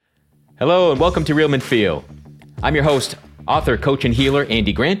Hello and welcome to Real Men Feel. I'm your host, author, coach, and healer,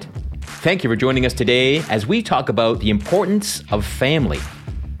 Andy Grant. Thank you for joining us today as we talk about the importance of family.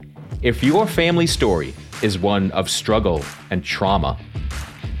 If your family story is one of struggle and trauma,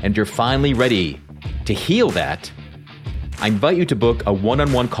 and you're finally ready to heal that, I invite you to book a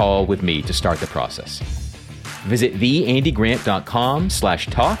one-on-one call with me to start the process. Visit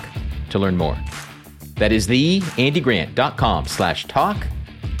theandygrant.com/talk to learn more. That is theandygrant.com/talk,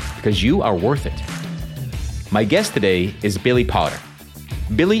 because you are worth it. My guest today is Billy Potter.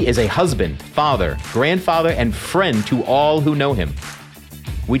 Billy is a husband, father, grandfather, and friend to all who know him.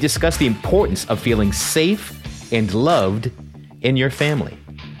 We discuss the importance of feeling safe and loved in your family.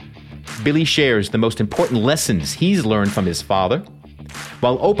 Billy shares the most important lessons he's learned from his father,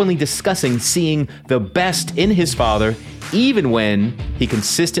 while openly discussing seeing the best in his father, even when he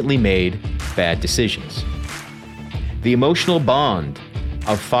consistently made bad decisions. The emotional bond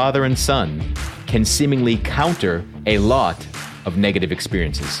of father and son can seemingly counter a lot of negative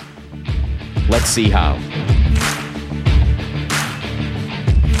experiences. Let's see how.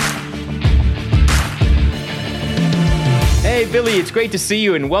 Hey, Billy, it's great to see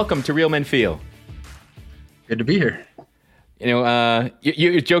you and welcome to Real Men Feel. Good to be here. You know,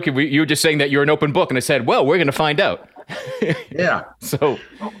 you're joking. You were just saying that you're an open book, and I said, well, we're going to find out. Yeah. So,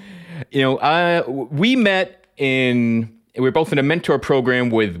 we met we were both in a mentor program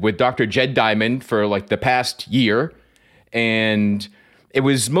with Dr. Jed Diamond for like the past year. And it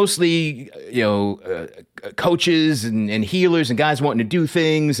was mostly, coaches and healers and guys wanting to do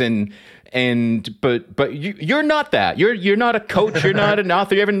things. But you're not that. You're not a coach. You're not an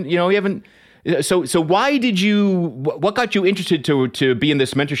author. You haven't. So why what got you interested to be in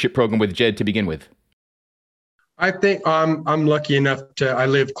this mentorship program with Jed to begin with? I think I'm lucky enough I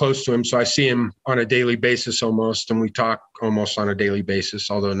live close to him, so I see him on a daily basis almost, and we talk almost on a daily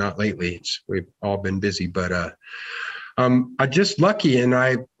basis, although not lately. We've all been busy, but I'm just lucky, and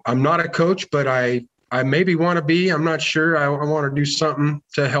I'm not a coach, but I maybe want to be. I'm not sure. I want to do something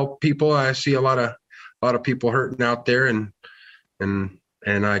to help people. I see a lot of people hurting out there, and I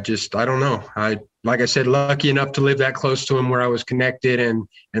don't know. Like I said, lucky enough to live that close to him where I was connected and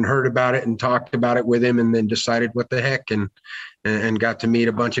heard about it and talked about it with him, and then decided what the heck, and got to meet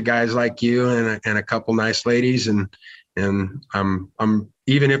a bunch of guys like you and a couple nice ladies. And I'm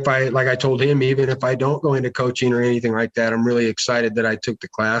even if like I told him, even if I don't go into coaching or anything like that, I'm really excited that I took the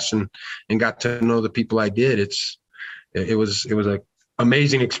class and got to know the people I did. It was an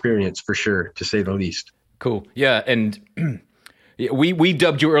amazing experience for sure, to say the least. Cool. Yeah. And we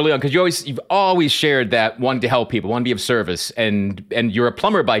dubbed you early on because you've always shared that wanting to help people, wanting to be of service, and you're a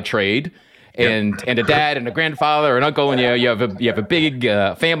plumber by trade, and a dad and a grandfather, an uncle, and you have a big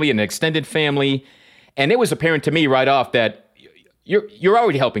family, an extended family, and it was apparent to me right off that you're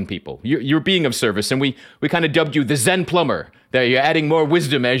already helping people. You're being of service, and we kind of dubbed you the Zen plumber. That you're adding more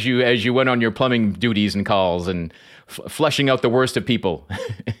wisdom as you went on your plumbing duties and calls and flushing out the worst of people.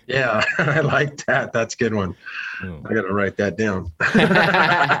 Yeah, I like that. That's a good one. I got to write that down.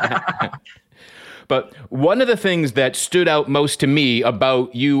 But one of the things that stood out most to me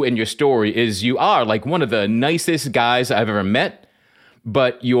about you and your story is you are like one of the nicest guys I've ever met,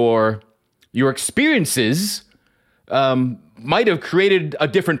 but your experiences might have created a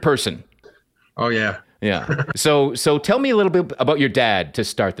different person. Oh, yeah. Yeah. So tell me a little bit about your dad to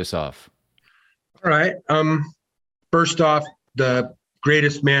start this off. All right. First off, the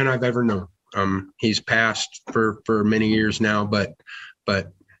greatest man I've ever known. He's passed for many years now, but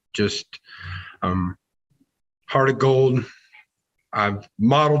just heart of gold. I've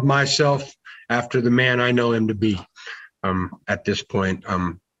modeled myself after the man I know him to be. At this point,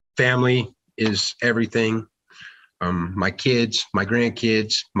 family is everything. My kids, my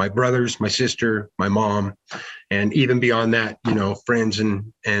grandkids, my brothers, my sister, my mom, and even beyond that, friends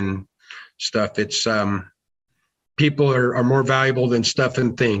and stuff. It's people are more valuable than stuff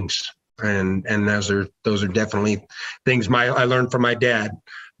and things, and those are definitely things I learned from my dad,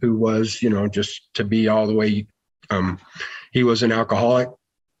 who was just to be all the way. He was an alcoholic,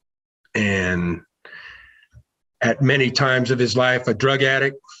 and at many times of his life, a drug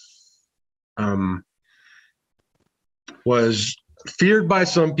addict. Was feared by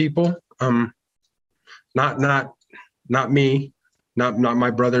some people, not me, not my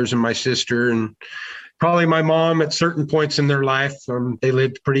brothers and my sister, and probably my mom at certain points in their life. They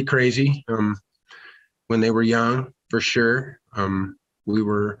lived pretty crazy when they were young, for sure. We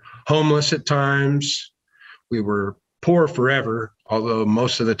were homeless at times. We were poor forever, although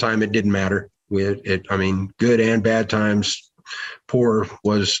most of the time it didn't matter. Good and bad times. Poor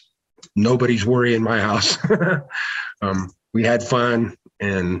was nobody's worry in my house. We had fun,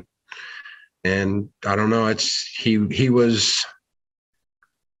 and And I don't know, he was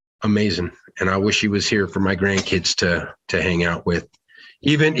amazing. And I wish he was here for my grandkids to hang out with,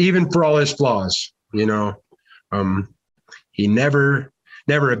 even for all his flaws, you know. He never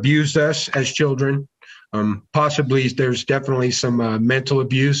abused us as children. Possibly there's definitely some mental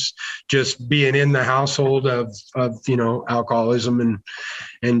abuse just being in the household of alcoholism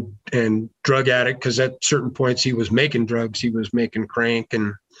and drug addict, because at certain points he was making drugs, he was making crank,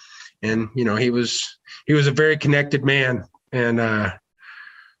 and he was a very connected man, and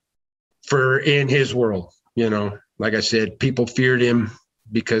for in his world, like I said, people feared him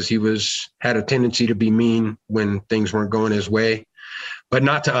because he had a tendency to be mean when things weren't going his way, but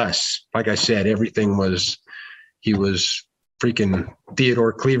not to us. Like I said, he was freaking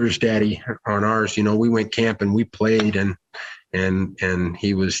Theodore Cleaver's daddy on ours. We went camping, we played, and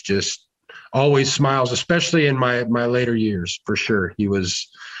he was just always smiles, especially in my later years, for sure.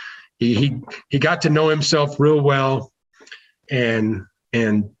 He got to know himself real well, and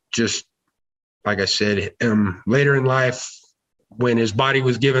just like I said, later in life, when his body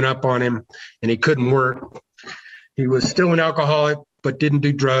was giving up on him and he couldn't work, he was still an alcoholic, but didn't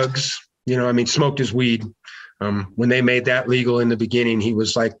do drugs. Smoked his weed. When they made that legal in the beginning, he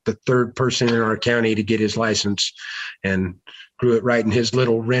was like the third person in our county to get his license, and grew it right in his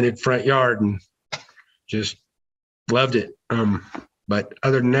little rented front yard, and just loved it. But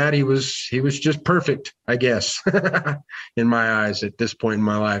other than that, he was just perfect, I guess, in my eyes at this point in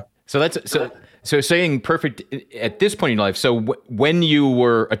my life. So saying perfect at this point in your life. So when you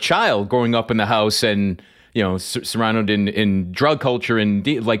were a child growing up in the house and surrounded in drug culture, and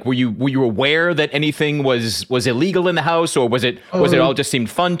were you aware that anything was illegal in the house, or was it all just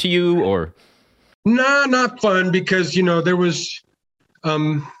seemed fun to you, or? No, not fun, because there was I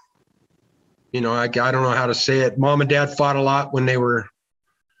don't know how to say it. Mom and dad fought a lot when they were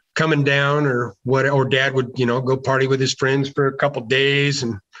coming down, or dad would go party with his friends for a couple days,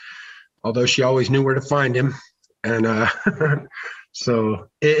 and although she always knew where to find him, and so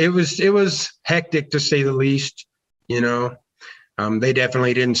it was hectic, to say the least. They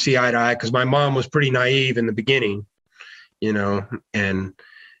definitely didn't see eye to eye, because my mom was pretty naive in the beginning, and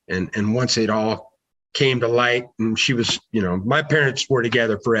once it all came to light, and she was, my parents were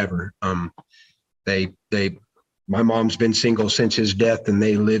together forever. My mom's been single since his death, and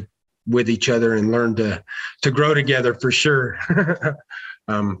they lived with each other and learned to grow together, for sure.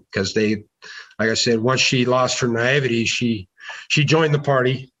 Because they, like I said, once she lost her naivety, she joined the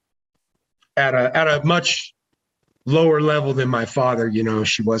party at a much lower level than my father.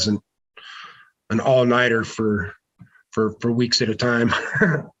 She wasn't an all-nighter for weeks at a time.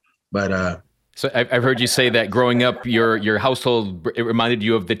 But so I've heard you say that growing up, your household, it reminded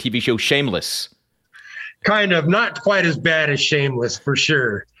you of the TV show Shameless. Kind of, not quite as bad as Shameless, for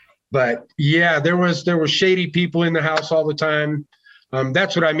sure. But yeah, there was shady people in the house all the time.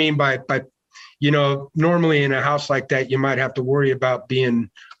 That's what I mean by normally in a house like that, you might have to worry about being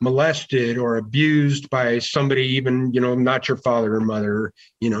molested or abused by somebody, even, not your father or mother,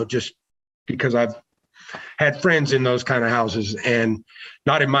 just because I've had friends in those kind of houses, and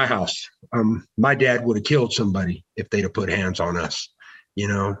not in my house. My dad would have killed somebody if they'd have put hands on us.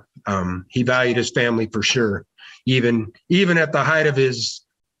 He valued his family, for sure. Even at the height of his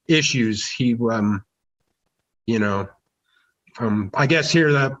issues, he, I guess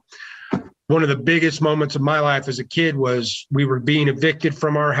here, one of the biggest moments of my life as a kid was we were being evicted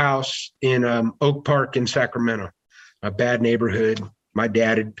from our house in Oak Park in Sacramento, a bad neighborhood. My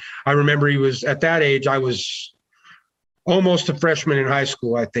dad I remember he was, at that age, I was almost a freshman in high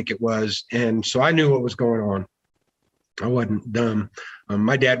school, I think it was. And so I knew what was going on. I wasn't dumb.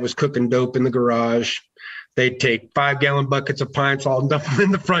 My dad was cooking dope in the garage. They'd take 5-gallon buckets of pints, all dump them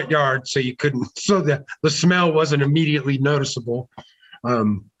in the front yard, so the smell wasn't immediately noticeable.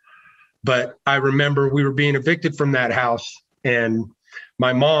 But I remember we were being evicted from that house, and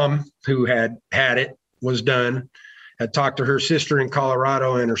my mom, who had it, was done, had talked to her sister in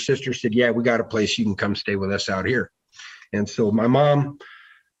Colorado, and her sister said, yeah, we got a place, you can come stay with us out here. And so my mom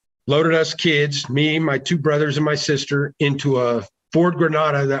loaded us kids, me, my 2 brothers, and my sister, into a Ford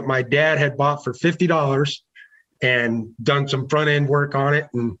Granada that my dad had bought for $50 and done some front end work on it,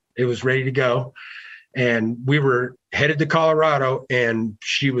 and it was ready to go. And we were headed to Colorado, and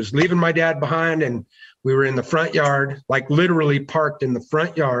she was leaving my dad behind, and we were in the front yard, like literally parked in the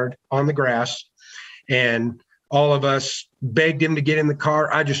front yard on the grass. And all of us begged him to get in the car.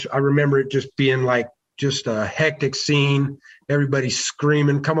 I remember it just being like just a hectic scene. Everybody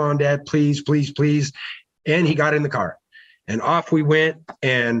screaming, come on, Dad, please, please, please. And he got in the car, and off we went.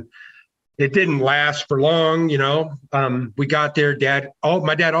 And it didn't last for long, you know. We got there.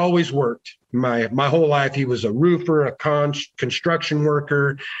 My dad always worked. My whole life, he was a roofer, a construction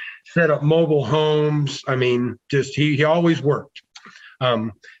worker, set up mobile homes. I mean, just he always worked.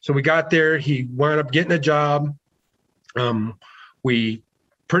 So we got there. He wound up getting a job. We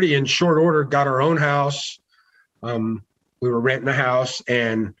pretty in short order got our own house. We were renting a house,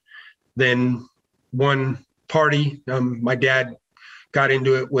 and then one party, my dad got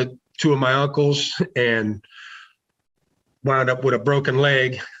into it with two of my uncles and wound up with a broken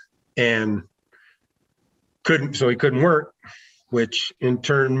leg and he couldn't work, which in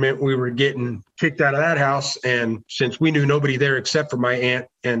turn meant we were getting kicked out of that house. And since we knew nobody there except for my aunt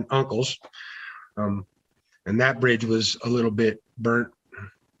and uncles, and that bridge was a little bit burnt,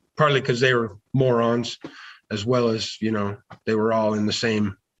 partly because they were morons, as well as, you know, they were all in the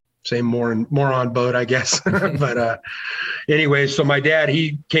same moron boat, I guess. But anyway, so my dad,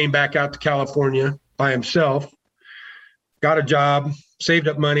 he came back out to California by himself, got a job, saved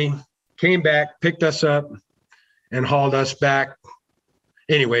up money, came back, picked us up, and hauled us back.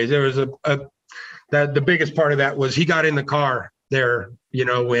 Anyways, there was the biggest part of that was he got in the car there, you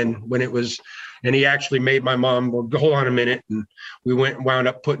know, when it was, and he actually made my mom, well, hold on a minute, and we wound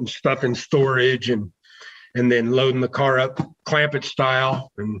up putting stuff in storage and then loading the car up Clampett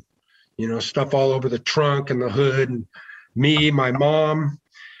style, and you know, stuff all over the trunk and the hood. And me, my mom,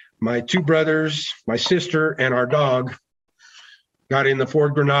 my two brothers, my sister, and our dog got in the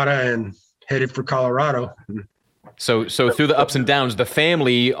Ford Granada and headed for Colorado. So through the ups and downs, the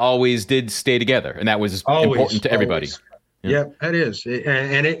family always did stay together, and that was important to everybody. Yeah, that is.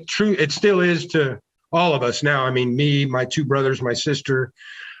 And it still is to all of us now. I mean, me, my two brothers, my sister,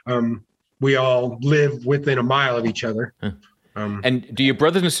 we all live within a mile of each other. Huh. And do your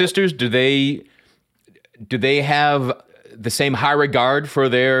brothers and sisters, do they have the same high regard for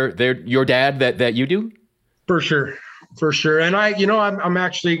your dad that you do? For sure. And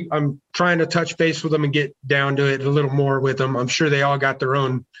I'm trying to touch base with them and get down to it a little more with them. I'm sure they all got their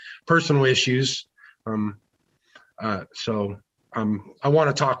own personal issues. So I want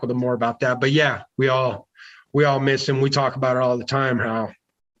to talk with them more about that. But yeah, we all miss him. We talk about it all the time, how,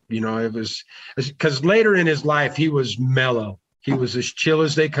 you know, it was because later in his life, he was mellow. He was as chill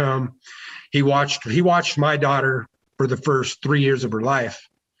as they come. He watched my daughter for the first 3 years of her life.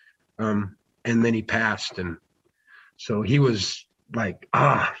 And then he passed. And so he was like,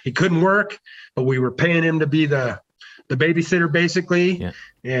 he couldn't work, but we were paying him to be the babysitter basically. Yeah.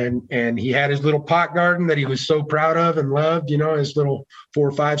 And he had his little pot garden that he was so proud of and loved, you know, his little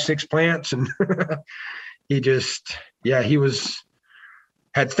 4, 5, 6 plants. And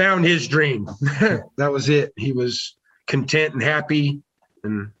had found his dream. That was it. He was content and happy.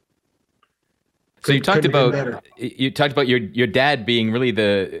 And so you talked about your dad being really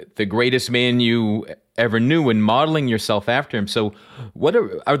the greatest man you ever knew and modeling yourself after him. So what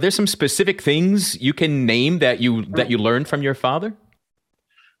are there some specific things you can name that you learned from your father?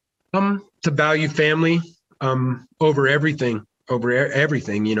 To value family over everything,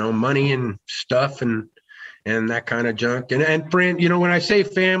 you know, money and stuff and that kind of junk. And friend, you know, when I say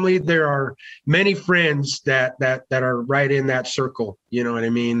family, there are many friends that are right in that circle. You know what I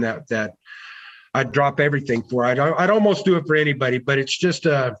mean? That I'd drop everything for. I'd almost do it for anybody, but it's just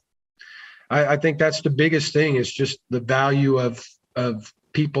I think that's the biggest thing, is just the value of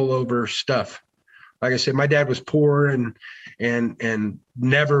people over stuff. Like I said, my dad was poor and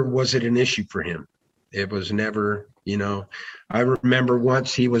never was it an issue for him. It was never, you know, I remember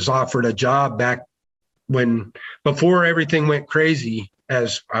once he was offered a job back before everything went crazy,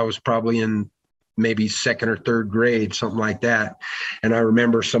 as I was probably in maybe 2nd or 3rd grade, something like that. And I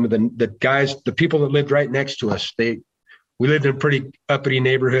remember some of the guys, the people that lived right next to us, we lived in a pretty uppity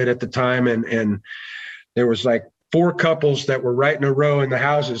neighborhood at the time. And there was like 4 couples that were right in a row in the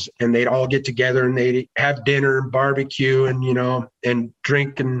houses, and they'd all get together and they'd have dinner and barbecue and, you know, and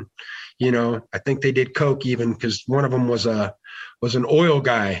drink. And, you know, I think they did Coke even, because one of them was an oil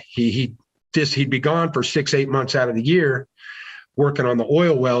guy. He'd be gone for 6-8 months out of the year working on the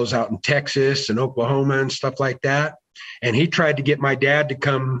oil wells out in Texas and Oklahoma and stuff like that. And he tried to get my dad to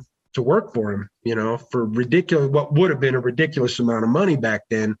come to work for him, you know, for what would have been a ridiculous amount of money back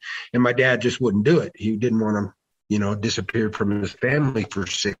then. And my dad just wouldn't do it. He didn't want to, you know, disappear from his family for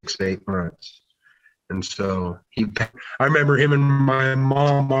 6-8 months. And so I remember him and my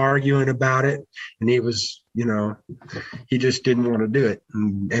mom arguing about it, and he was, you know, he just didn't want to do it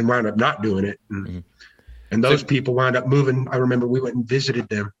and wound up not doing it. And those people wound up moving. I remember we went and visited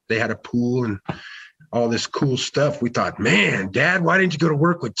them. They had a pool and all this cool stuff. We thought, man, Dad, why didn't you go to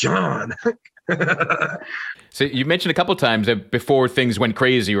work with John? So you mentioned a couple of times that before things went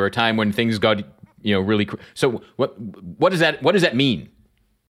crazy, or a time when things got, really. So what does that mean?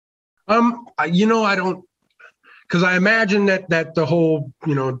 I don't, because I imagine that the whole,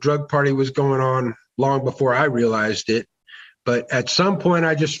 drug party was going on long before I realized it. But at some point,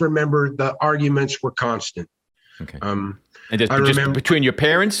 I just remember the arguments were constant. Okay. And just between your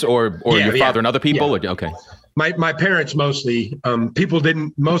parents or your father and other people? Yeah. Or, okay. My parents mostly.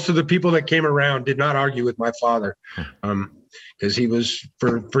 Most of the people that came around did not argue with my father. Because he was,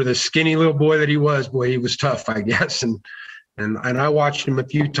 for the skinny little boy that he was, he was tough, I guess. And I watched him a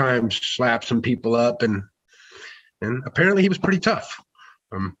few times slap some people up, and apparently he was pretty tough.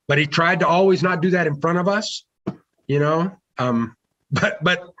 But he tried to always not do that in front of us,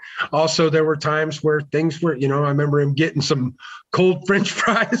 But also there were times where things were, I remember him getting some cold French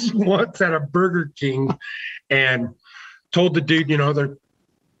fries once at a Burger King, and told the dude, they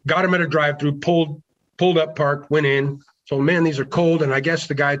got him at a drive-through, pulled up, parked, went in, told him, man, these are cold. And I guess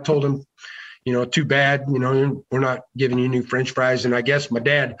the guy told him, too bad, we're not giving you new French fries. And I guess my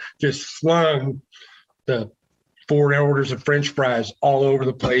dad just flung the 4 orders of French fries all over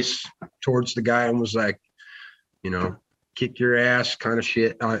the place towards the guy and was like, kick your ass kind of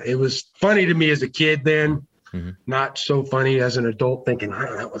shit. It was funny to me as a kid then, not so funny as an adult thinking,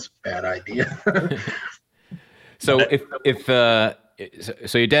 that was a bad idea. So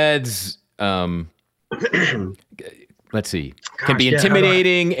so your dad's, let's see, can be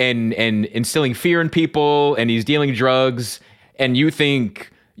intimidating and instilling fear in people, and he's dealing drugs, and you think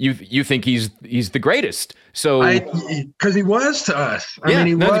he's the greatest. So because he was to us. I mean,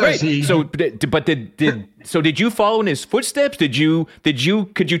 he was great. So did you follow in his footsteps? Could you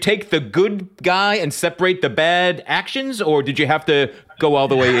take the good guy and separate the bad actions, or did you have to go all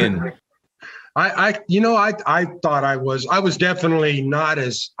the way in? I thought I was definitely not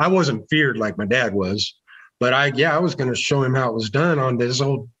I wasn't feared like my dad was, but I was going to show him how it was done on this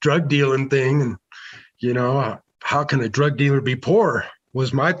old drug dealing thing. And, how can a drug dealer be poor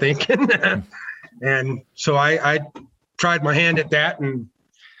was my thinking. And so I tried my hand at that, and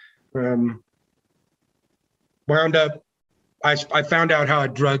wound up, I found out how a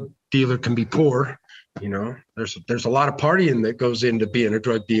drug dealer can be poor. There's a lot of partying that goes into being a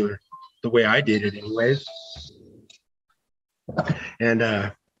drug dealer, the way I did it anyways.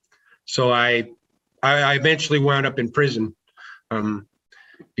 And so I eventually wound up in prison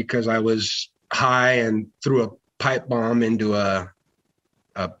because I was high and threw a pipe bomb into a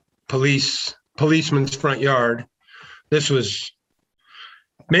policeman's front yard. This was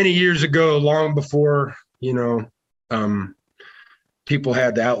many years ago, long before, people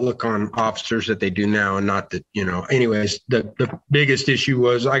had the outlook on officers that they do now. And not that, anyways, the biggest issue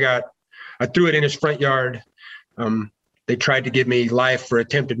was I threw it in his front yard. They tried to give me life for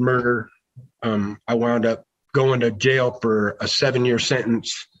attempted murder. I wound up going to jail for a 7-year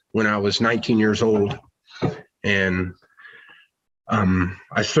sentence when I was 19 years old. And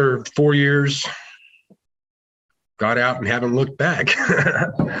I served 4 years, got out, and haven't looked back.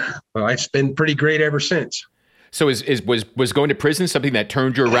 Well, it's been pretty great ever since. So was going to prison something that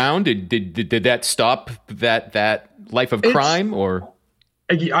turned you around? Did that stop that life of crime, or?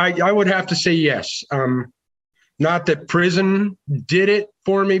 I would have to say yes. Not that prison did it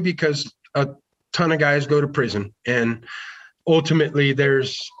for me, because a ton of guys go to prison, and ultimately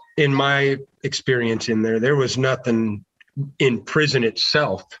in my experience there was nothing in prison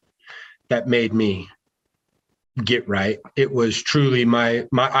itself that made me get right. It was truly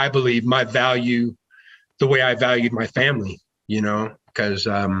I believe my value, the way I valued my family, because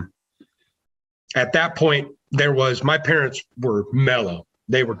at that point my parents were mellow.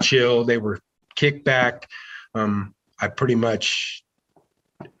 They were chill. They were kicked back. I pretty much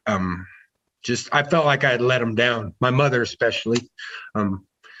I felt like I had let them down. My mother especially,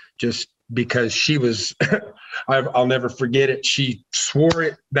 just because she was, I'll never forget it. She swore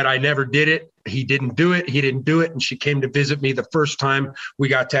it that I never did it. He didn't do it. He didn't do it. And she came to visit me the first time we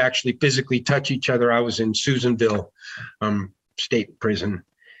got to actually physically touch each other. I was in Susanville State Prison,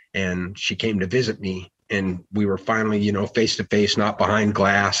 and she came to visit me, and we were finally, face to face, not behind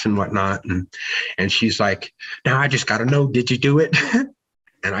glass and whatnot. And she's like, now I just got to know, did you do it?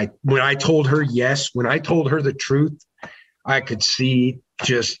 And when I told her yes, when I told her the truth, I could see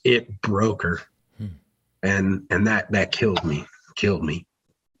just it broke her. And that killed me.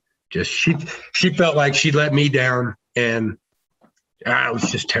 Just she felt like she let me down, and it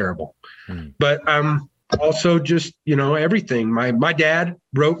was just terrible. But also just, everything. My dad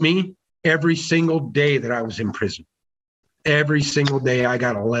wrote me every single day that I was in prison. Every single day I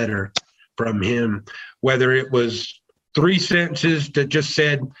got a letter from him, whether it was 3 sentences that just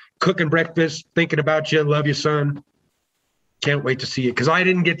said, cooking breakfast, thinking about you. Love you, son. Can't wait to see you. Cause I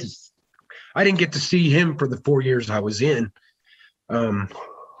didn't get to see him for the 4 years I was in,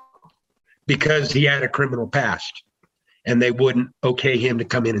 because he had a criminal past and they wouldn't okay him to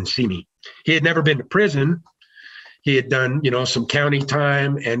come in and see me. He had never been to prison. He had done, some county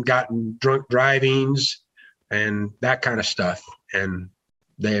time and gotten drunk drivings and that kind of stuff. And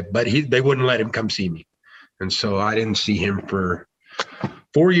they wouldn't let him come see me. And so I didn't see him for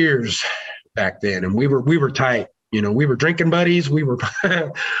 4 years back then. And we were tight. We were drinking buddies. We were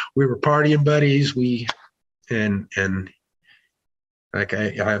we were partying buddies.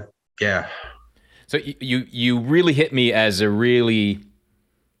 Yeah. So you really hit me as a really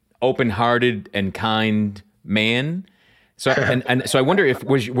open-hearted and kind man. So and so I wonder if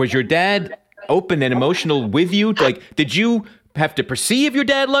was your dad open and emotional with you? Like, did you have to perceive your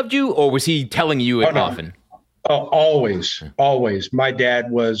dad loved you, or was he telling you it often? Oh, always. My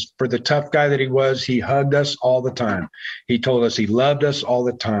dad was, for the tough guy that he was, he hugged us all the time. He told us he loved us all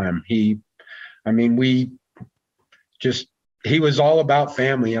the time. He was all about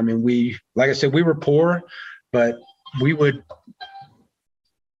family. I mean, like I said, we were poor, but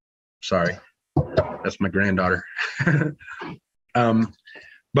sorry, that's my granddaughter.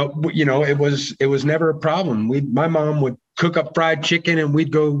 But it was never a problem. My mom would cook up fried chicken and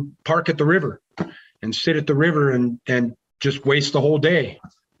we'd go park at the river and sit at the river and just waste the whole day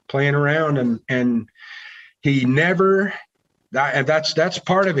playing around. And he never, that's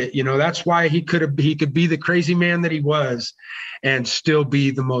part of it. That's why he could be the crazy man that he was and still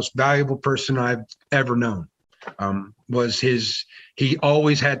be the most valuable person I've ever known. He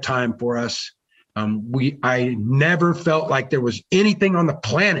always had time for us. I never felt like there was anything on the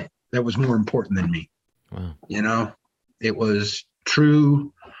planet that was more important than me. Wow. It was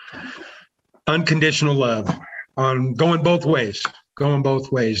true, unconditional love on going both ways.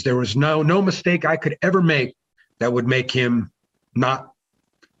 There was no mistake I could ever make that would make him not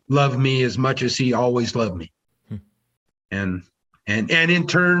love me as much as he always loved me. And in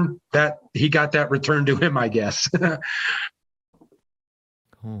turn, that he got that return to him, I guess.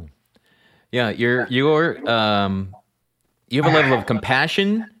 Cool. Yeah, you have a level of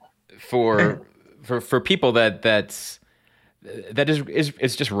compassion for people that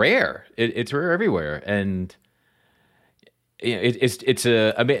is just rare. It's rare everywhere, and it's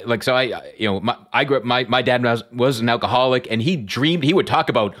a bit like, so I grew up. My dad was an alcoholic, and he would talk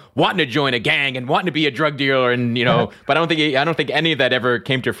about wanting to join a gang and wanting to be a drug dealer, and but I don't think any of that ever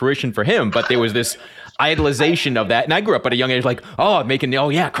came to fruition for him. But there was this idolization of that, and I grew up at a young age like,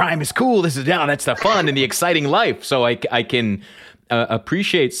 crime is cool. That's the fun and the exciting life. So I can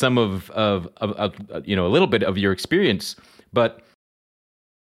appreciate some of a little bit of your experience, but.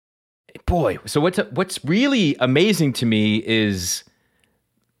 Boy, so what's really amazing to me is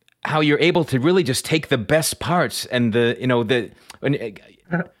how you're able to really just take the best parts and 4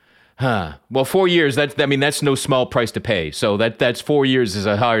 years, that's no small price to pay. So that's 4 years is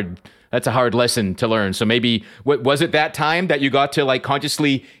a hard lesson to learn. So maybe was it that time that you got to like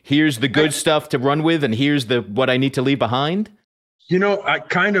consciously, here's the good stuff to run with and here's what I need to leave behind? I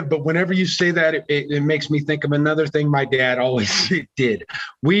kind of, but whenever you say that, it makes me think of another thing my dad always did.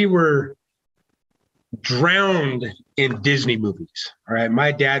 We were drowned in Disney movies. All right.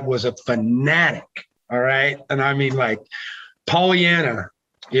 My dad was a fanatic. All right. And I mean, like, Pollyanna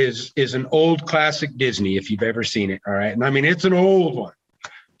is an old classic Disney, if you've ever seen it. All right. And I mean, it's an old one.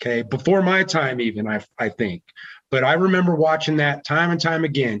 Okay. Before my time, even, I think. But I remember watching that time and time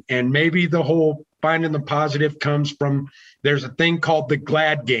again. And maybe the whole finding the positive comes from, there's a thing called the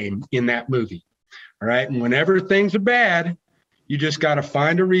glad game in that movie. All right. And whenever things are bad, you just got to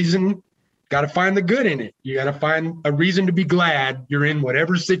find a reason, got to find the good in it. You got to find a reason to be glad you're in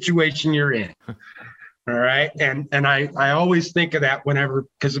whatever situation you're in. All right. And I always think of that whenever,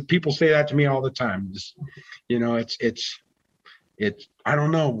 because people say that to me all the time. It's, I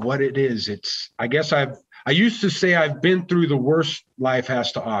don't know what it is. I guess I used to say I've been through the worst life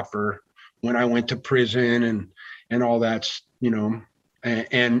has to offer when I went to prison and all that, and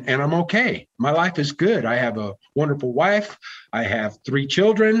I'm okay. My life is good. I have a wonderful wife. I have 3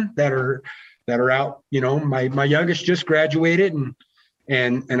 children that are out. My youngest just graduated,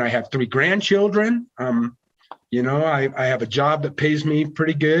 and I have 3 grandchildren. I have a job that pays me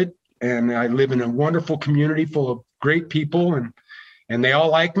pretty good, and I live in a wonderful community full of great people, and they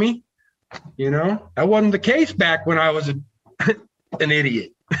all like me. That wasn't the case back when I was an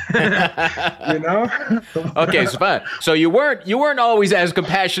idiot. You know? Okay, so fine. So you weren't always as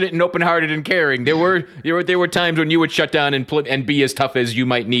compassionate and open-hearted and caring. There were times when you would shut down and be as tough as you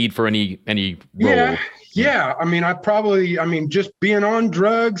might need for any role. Yeah. I mean, just being on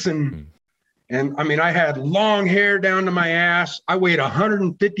drugs and I mean, I had long hair down to my ass. I weighed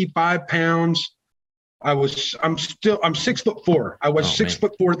 155 pounds. I'm 6'4". I was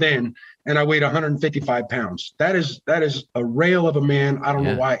 6'4" then, and I weighed 155 pounds. That is a rail of a man. I don't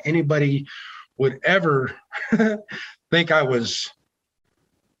know why anybody would ever think I was,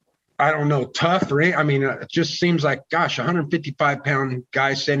 I don't know, tough or I mean, it just seems like, gosh, 155-pound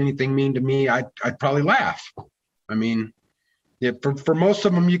guy said anything mean to me, I'd probably laugh. I mean, yeah, for most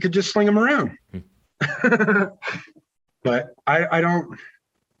of them, you could just sling them around. But I don't.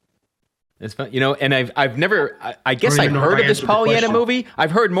 It's fun, and I've never, I guess I've heard of this Pollyanna movie.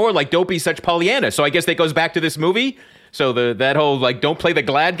 I've heard more like "Don't be such Pollyanna." So I guess that goes back to this movie. So that whole like "don't play the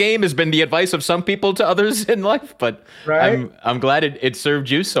glad game" has been the advice of some people to others in life. But right? I'm glad it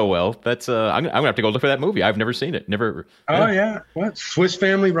served you so well. That's I'm gonna have to go look for that movie. I've never seen it. Never. Oh yeah, what Swiss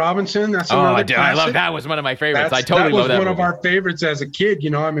Family Robinson? That's another classic. I love that. Was one of my favorites. I totally love that. That was one movie. of our favorites as a kid.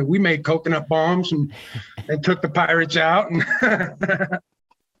 I mean, we made coconut bombs and took the pirates out and.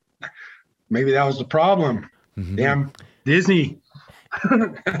 Maybe that was the problem. Mm-hmm. Damn Disney.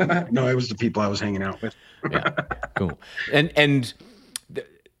 No, it was the people I was hanging out with. Yeah, cool. And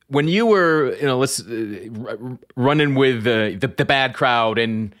when you were, running with the bad crowd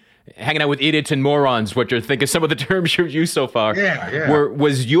and hanging out with idiots and morons, what you're thinking, some of the terms you've used so far. Yeah.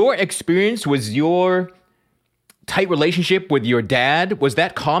 Was your tight relationship with your dad, was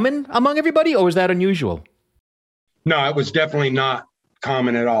that common among everybody, or was that unusual? No, it was definitely not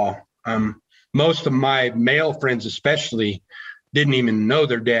common at all. Most of my male friends, especially, didn't even know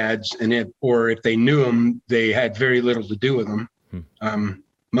their dads, and if they knew them, they had very little to do with them.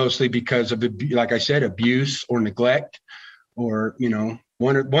 Mostly because of, like I said, abuse or neglect, or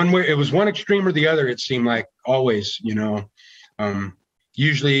one way. It was one extreme or the other. It seemed like always.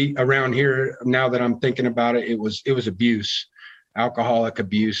 Usually around here, now that I'm thinking about it, it was abuse, alcoholic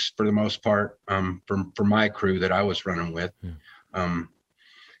abuse for the most part. For my crew that I was running with.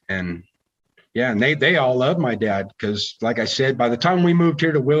 And they all loved my dad because, like I said, by the time we moved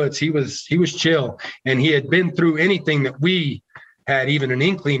here to Willits, he was chill, and he had been through anything that we had even an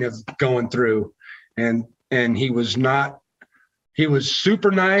inkling of going through, and he was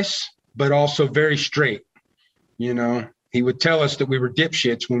super nice, but also very straight. He would tell us that we were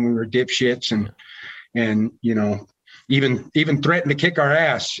dipshits when we were dipshits, and even threatened to kick our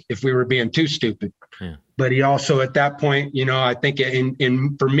ass if we were being too stupid. Yeah. But he also, at that point, I think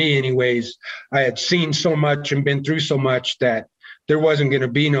in for me anyways, I had seen so much and been through so much that there wasn't going to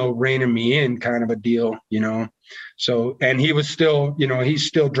be no reining me in kind of a deal, So, and he was still, he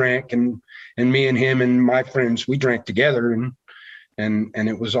still drank, and me and him and my friends, we drank together, and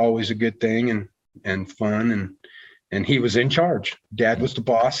it was always a good thing and fun, and he was in charge. Dad was the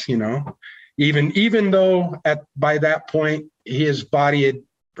boss, even though by that point his body had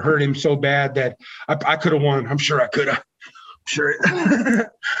hurt him so bad that I could have won. I'm sure I could have. Sure.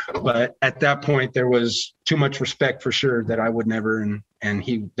 But at that point there was too much respect for sure that I would never, and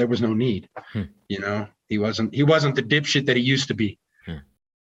there was no need. He wasn't the dipshit that he used to be.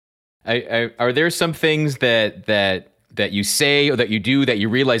 Are there some things that you say or that you do that you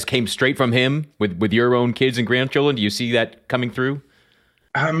realize came straight from him with your own kids and grandchildren? Do you see that coming through?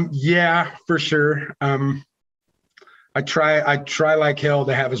 Yeah, for sure. I try like hell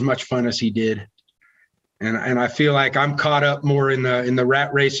to have as much fun as he did. And I feel like I'm caught up more in the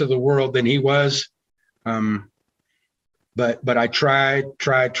rat race of the world than he was. But I try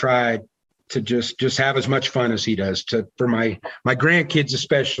to just have as much fun as he does, for my grandkids,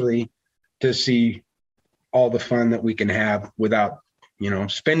 especially, to see all the fun that we can have without,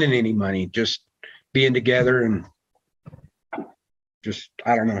 spending any money, just being together and just,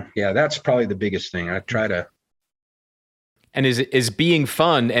 I don't know. Yeah, that's probably the biggest thing. I try to. And is being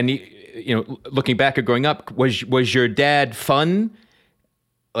fun, and looking back at growing up, was your dad fun,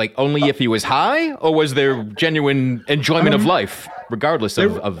 like only if he was high, or was there genuine enjoyment of life regardless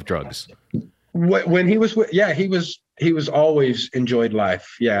of drugs? When he was, he was always enjoyed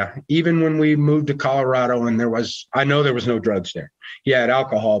life. Yeah, even when we moved to Colorado, and I know there was no drugs there. He had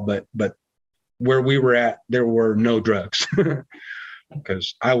alcohol, but where we were at, there were no drugs,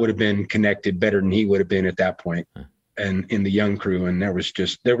 because I would have been connected better than he would have been at that point. And in the young crew, and there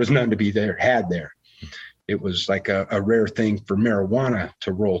was none to be had there. It was like a rare thing for marijuana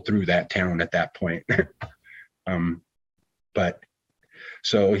to roll through that town at that point. But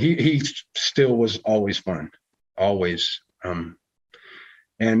so he still was always fun, always.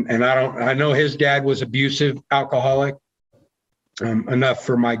 And I know his dad was abusive, alcoholic, enough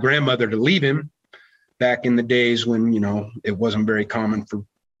for my grandmother to leave him back in the days when, it wasn't very common for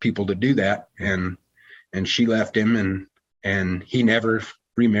people to do that. And she left him, and he never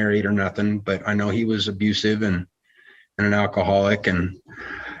remarried or nothing, but I know he was abusive and an alcoholic. And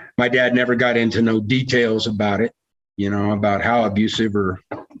my dad never got into no details about it, about how abusive or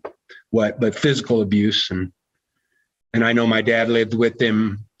what, but physical abuse. And I know my dad lived with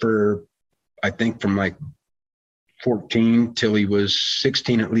him for, I think, from like 14 till he was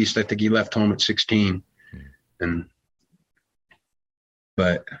 16 at least. I think he left home at 16.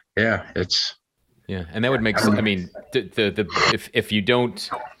 But yeah, it's. Yeah. And that would make sense. I mean, if you don't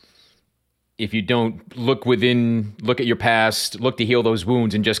look at your past, look to heal those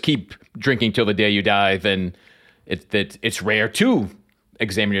wounds and just keep drinking till the day you die, then it's rare to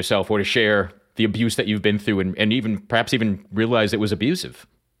examine yourself or to share the abuse that you've been through and even perhaps even realize it was abusive.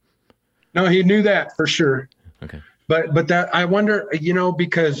 No, he knew that for sure. Okay. But that, I wonder,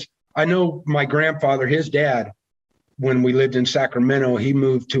 because I know my grandfather, his dad, when we lived in Sacramento, he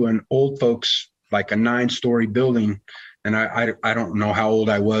moved to an old folks, like a 9-story building. And I don't know how old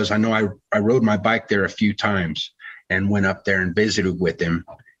I was. I know I rode my bike there a few times and went up there and visited with him.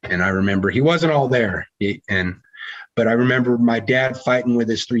 And I remember he wasn't all there. But I remember my dad fighting with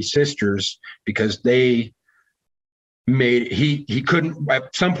his 3 sisters because he couldn't,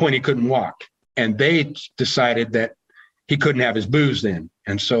 at some point he couldn't walk, and they decided that he couldn't have his booze then.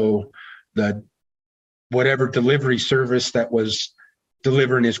 And so whatever delivery service that was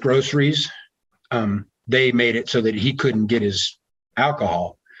delivering his groceries, they made it so that he couldn't get his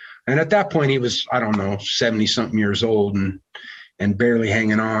alcohol. And at that point he was, I don't know, 70 something years old and barely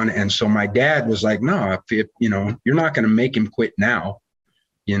hanging on. And so my dad was like, no, if you're not going to make him quit now,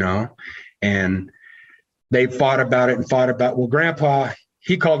 and they fought about it. Well, Grandpa,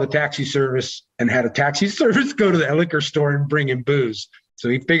 he called a taxi service and had a taxi service go to the liquor store and bring him booze. So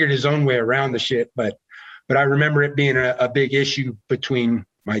he figured his own way around the shit. But I remember it being a big issue between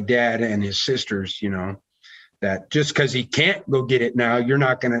my dad and his sisters, that just because he can't go get it now, you're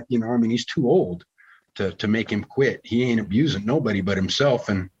not going to, he's too old to make him quit. He ain't abusing nobody but himself.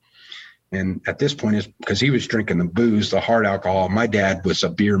 And at this point is because he was drinking the booze, the hard alcohol. My dad was a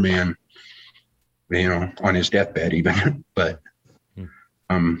beer man, on his deathbed even, but,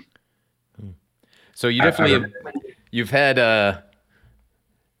 so you definitely you've had,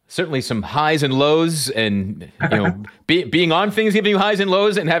 certainly some highs and lows, and being on things giving you highs and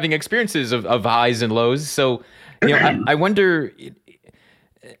lows, and having experiences of highs and lows. So, I wonder,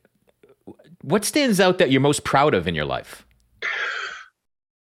 what stands out that you're most proud of in your life?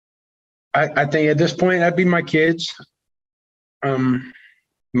 I think at this point that'd be my kids.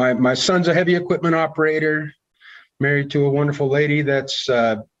 My son's a heavy equipment operator, married to a wonderful lady that's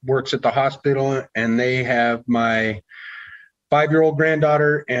works at the hospital, and they have my 5-year-old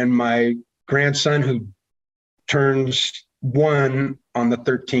granddaughter and my grandson who turns 1 on the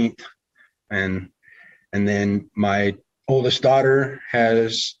 13th. And then my oldest daughter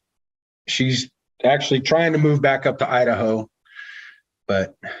she's actually trying to move back up to Idaho,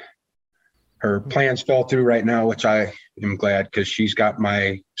 but her plans fell through right now, which I am glad, because she's got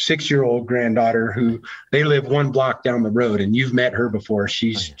my 6-year-old granddaughter who they live 1 block down the road, and you've met her before.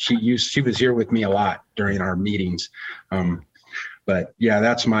 She was here with me a lot during our meetings. But yeah,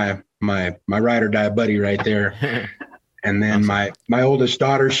 that's my ride or die buddy right there. And then awesome. my oldest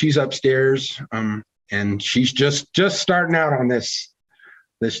daughter, she's upstairs, and she's just starting out on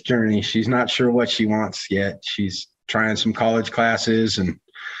this journey. She's not sure what she wants yet. She's trying some college classes and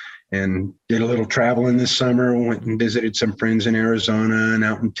did a little traveling this summer. Went and visited some friends in Arizona and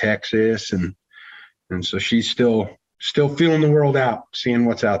out in Texas, and so she's still feeling the world out, seeing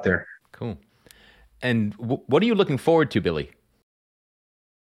what's out there. Cool. And what are you looking forward to, Billy?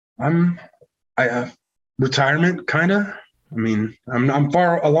 Retirement, kind of. I mean, I'm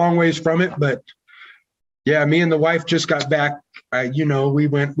a long ways from it, but yeah, me and the wife just got back. We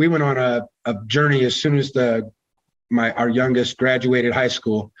went on a journey as soon as our youngest graduated high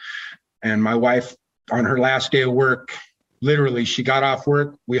school, and my wife, on her last day of work, literally, she got off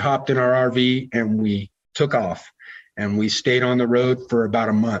work, we hopped in our RV and we took off, and we stayed on the road for about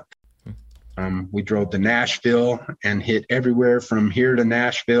a month. We drove to Nashville and hit everywhere from here to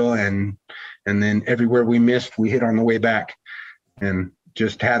Nashville, and then everywhere we missed, we hit on the way back, and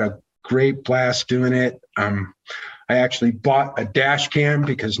just had a great blast doing it. I actually bought a dash cam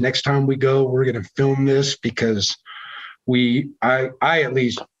because next time we go, we're going to film this, because I at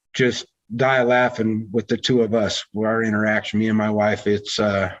least just die laughing with the two of us. Our interaction, me and my wife, it's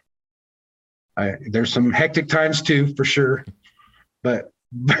there's some hectic times too, for sure, but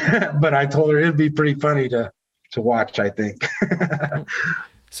but I told her it'd be pretty funny to watch, I think.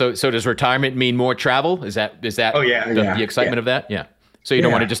 So does retirement mean more travel? Is that Oh, yeah, the excitement of that? Yeah. So you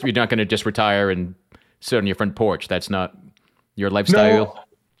don't want to you're not going to just retire and sit on your front porch. That's not your lifestyle. No,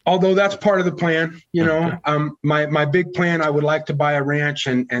 although that's part of the plan, my big plan, I would like to buy a ranch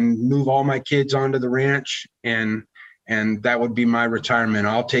and move all my kids onto the ranch, and that would be my retirement.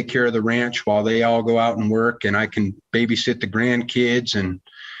 I'll take care of the ranch while they all go out and work, and I can babysit the grandkids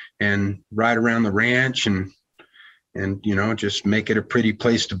and ride around the ranch and just make it a pretty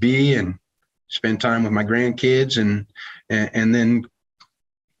place to be and spend time with my grandkids, and then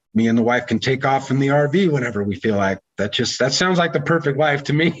me and the wife can take off in the RV whenever we feel like. That sounds like the perfect life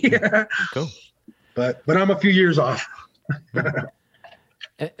to me. Cool. But I'm a few years off.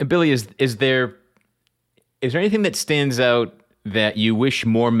 And Billy, is there anything that stands out that you wish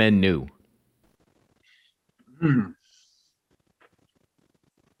more men knew?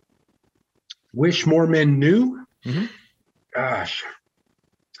 Wish more men knew? Mm-hmm. Gosh.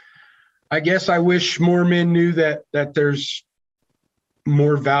 I guess I wish more men knew that there's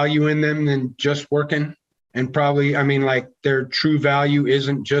more value in them than just working. And probably, their true value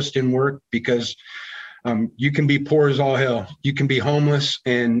isn't just in work, because you can be poor as all hell. You can be homeless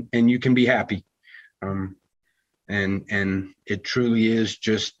and you can be happy. And it truly is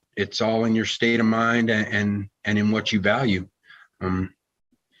just, it's all in your state of mind and in what you value.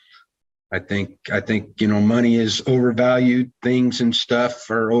 I think, money is overvalued. Things and stuff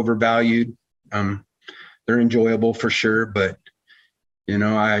are overvalued. They're enjoyable for sure, but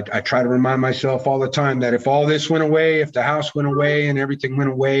I try to remind myself all the time that if all this went away, if the house went away and everything went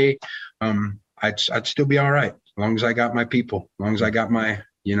away, I'd still be all right. As long as I got my people, as long as I got my,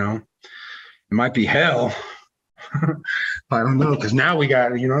 it might be hell. I don't know. Cause now we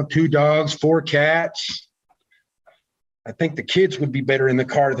got, 2 dogs, 4 cats. I think the kids would be better in the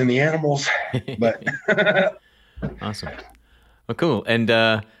car than the animals, but. Awesome. Well, cool.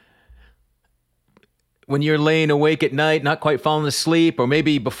 And, when you're laying awake at night, not quite falling asleep, or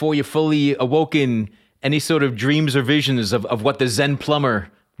maybe before you're fully awoken, any sort of dreams or visions of what the Zen plumber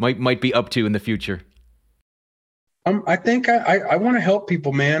might be up to in the future? I think I want to help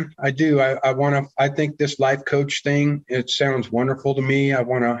people, man. I do. I think this life coach thing, it sounds wonderful to me. I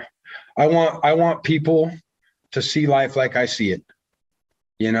want people to see life like I see it.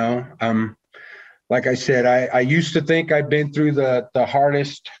 Like I said, I used to think I'd been through the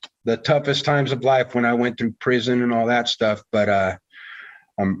hardest, the toughest times of life when I went through prison and all that stuff. But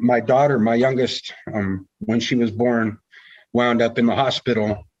my daughter, my youngest, when she was born, wound up in the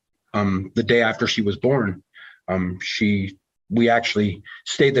hospital the day after she was born. We actually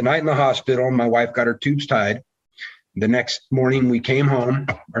stayed the night in the hospital. My wife got her tubes tied. The next morning we came home,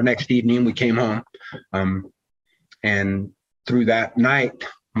 or next evening we came home. And through that night,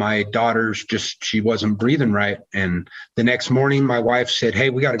 my daughter's she wasn't breathing right. And the next morning, my wife said, "Hey,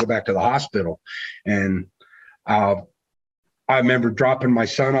 we got to go back to the hospital." And I remember dropping my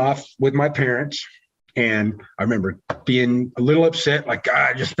son off with my parents. And I remember being a little upset, like,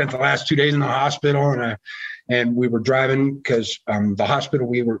 God, I just spent the last 2 days in the hospital. And we were driving because the hospital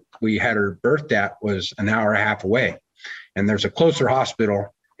we had her birthed at was an hour and a half away. And there's a closer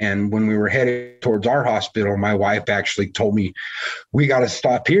hospital. And when we were headed towards our hospital, my wife actually told me, "We got to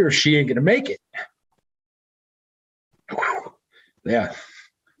stop here. She ain't going to make it." Yeah,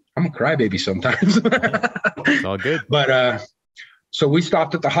 I'm a crybaby sometimes. It's all good. But so we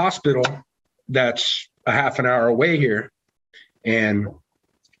stopped at the hospital that's a half an hour away here. And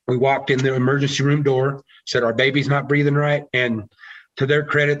we walked in the emergency room door, said, "Our baby's not breathing right." And to their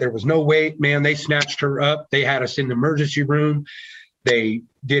credit, there was no wait, man. They snatched her up. They had us in the emergency room. They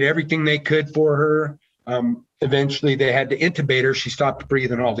did everything they could for her. Eventually, they had to intubate her. She stopped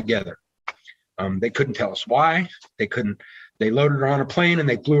breathing altogether. They couldn't tell us why. They loaded her on a plane and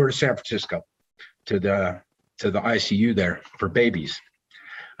they flew her to San Francisco to the ICU there for babies.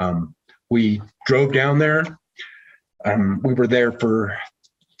 We drove down there. We were there for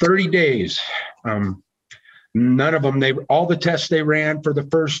 30 days. None of them, all the tests they ran for the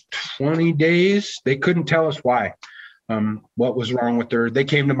first 20 days, they couldn't tell us why. What was wrong with her. They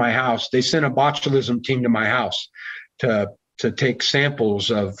came to my house. They sent a botulism team to my house to take samples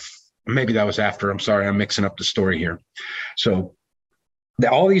of, maybe that was after, I'm sorry, I'm mixing up the story here. So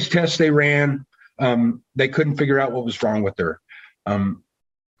all these tests they ran, they couldn't figure out what was wrong with her.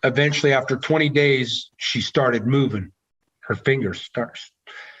 Eventually, after 20 days, she started moving. Her fingers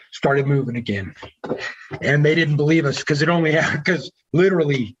started moving again. And they didn't believe us because because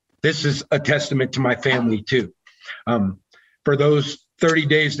literally this is a testament to my family too. For those 30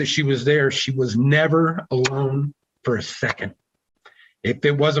 days that she was there, she was never alone for a second. If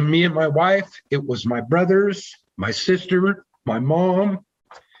it wasn't me and my wife, it was my brothers, my sister, my mom.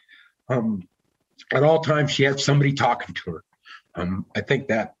 At all times, she had somebody talking to her. I think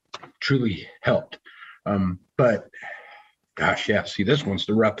that truly helped. But gosh, yeah, see, this one's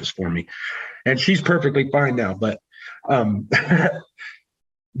the roughest for me. And she's perfectly fine now. But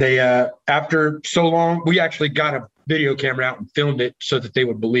they, after so long, we actually got a video camera out and filmed it so that they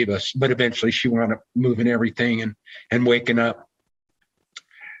would believe us. But eventually she wound up moving everything and waking up.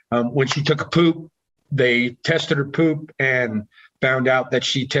 When she took a poop, they tested her poop and found out that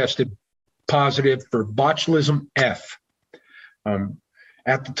she tested positive for botulism F.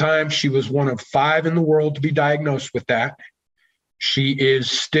 At the time, she was one of 5 in the world to be diagnosed with that. She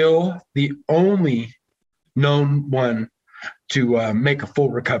is still the only known one to make a full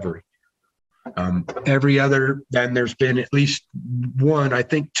recovery. Every other, then there's been at least 1, I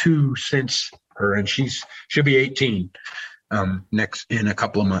think 2 since her, and she'll be 18 next in a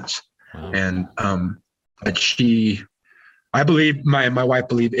couple of months. Wow. And but I believe my wife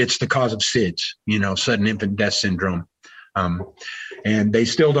believe it's the cause of SIDS, sudden infant death syndrome. And they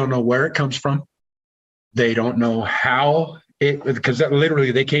still don't know where it comes from. They don't know how because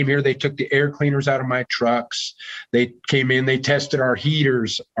literally they came here, they took the air cleaners out of my trucks. They came in, they tested our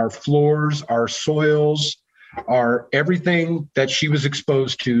heaters, our floors, our soils, our everything that she was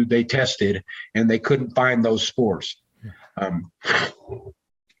exposed to, they tested, and they couldn't find those spores.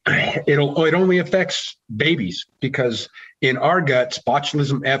 It only affects babies because in our guts,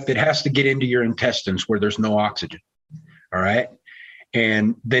 botulism F, it has to get into your intestines where there's no oxygen. All right.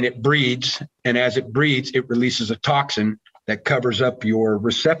 And then it breeds. And as it breeds, it releases a toxin that covers up your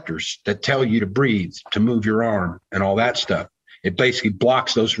receptors that tell you to breathe, to move your arm and all that stuff. It basically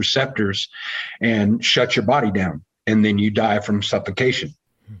blocks those receptors and shuts your body down. And then you die from suffocation.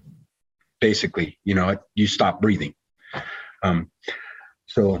 Basically, you stop breathing.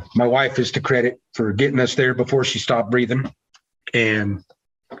 So my wife is to credit for getting us there before she stopped breathing.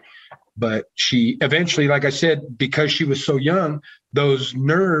 But she eventually, like I said, because she was so young, those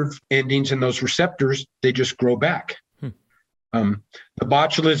nerve endings and those receptors, they just grow back. The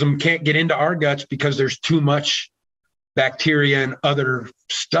botulism can't get into our guts because there's too much bacteria and other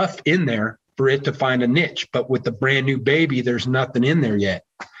stuff in there for it to find a niche. But with the brand new baby, there's nothing in there yet.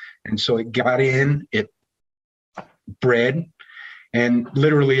 And so it got in, it bred. And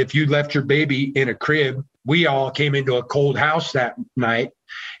literally, if you left your baby in a crib, we all came into a cold house that night.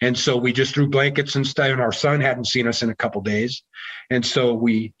 And so we just threw blankets and stuff. And our son hadn't seen us in a couple of days. And so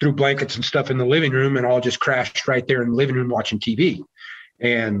we threw blankets and stuff in the living room and all just crashed right there in the living room watching TV.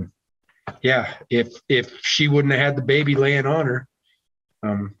 And yeah, if she wouldn't have had the baby laying on her,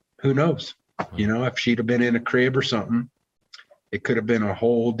 who knows? If she'd have been in a crib or something, it could have been a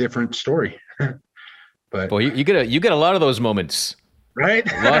whole different story. But well, you get a lot of those moments. Right.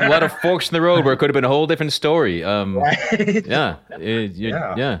 a lot of forks in the road where it could have been a whole different story. Right. Yeah.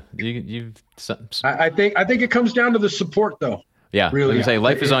 I think it comes down to the support, though. Yeah. Really. Like you say,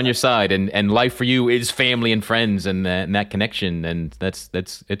 life is on your side, and life for you is family and friends, and that connection, and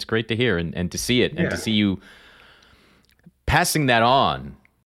it's great to hear and to see it, and to see you passing that on,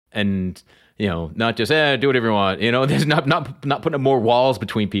 and not just do whatever you want. There's not putting up more walls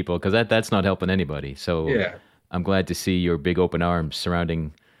between people, because that's not helping anybody. So yeah. I'm glad to see your big open arms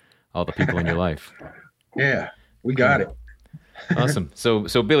surrounding all the people in your life. Yeah, we got it. Awesome. So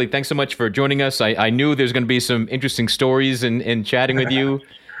Billy, thanks so much for joining us. I knew there's going to be some interesting stories in chatting with you.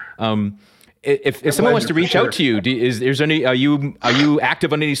 If someone wants to reach out to you, are you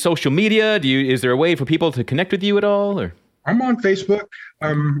active on any social media? Is there a way for people to connect with you at all? Or I'm on Facebook.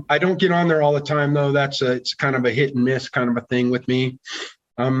 I don't get on there all the time though. It's kind of a hit and miss kind of a thing with me.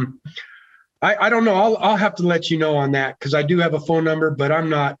 I don't know. I'll have to let you know on that, because I do have a phone number, but I'm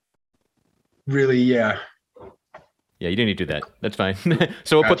not really. Yeah, you don't need to do that. That's fine.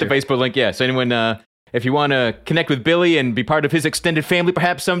 So we'll put the Facebook link. Yeah. So anyone, if you want to connect with Billy and be part of his extended family,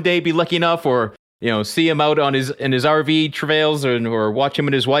 perhaps someday, be lucky enough, or see him out in his RV trails, or watch him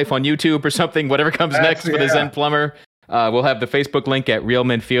and his wife on YouTube or something. Whatever comes next for the Zen Plumber. We'll have the Facebook link at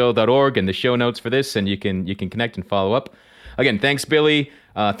realmenfeel.org and the show notes for this, and you can connect and follow up. Again, thanks, Billy.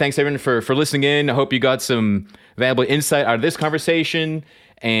 Thanks, everyone, for listening in. I hope you got some valuable insight out of this conversation,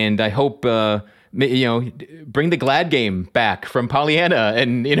 and I hope bring the glad game back from Pollyanna,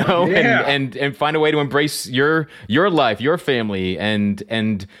 and and find a way to embrace your life, your family,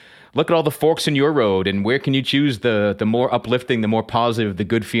 and look at all the forks in your road, and where can you choose the more uplifting, the more positive, the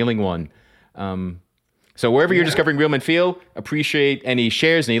good feeling one. So wherever you're discovering Real Men Feel, appreciate any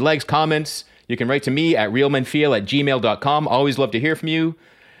shares, any likes, comments. You can write to me at realmenfeel@gmail.com. Always love to hear from you.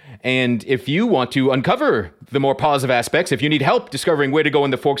 And if you want to uncover the more positive aspects, if you need help discovering where to go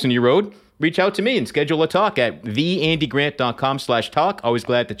in the forks in your road, reach out to me and schedule a talk at theandygrant.com/talk. Always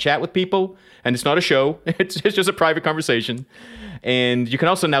glad to chat with people. And it's not a show. It's just a private conversation. And you can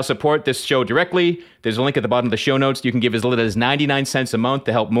also now support this show directly. There's a link at the bottom of the show notes. You can give as little as 99 cents a month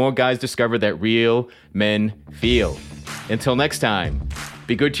to help more guys discover that real men feel. Until next time,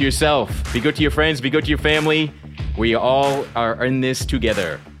 be good to yourself. Be good to your friends. Be good to your family. We all are in this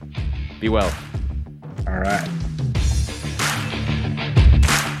together. Be well. All right.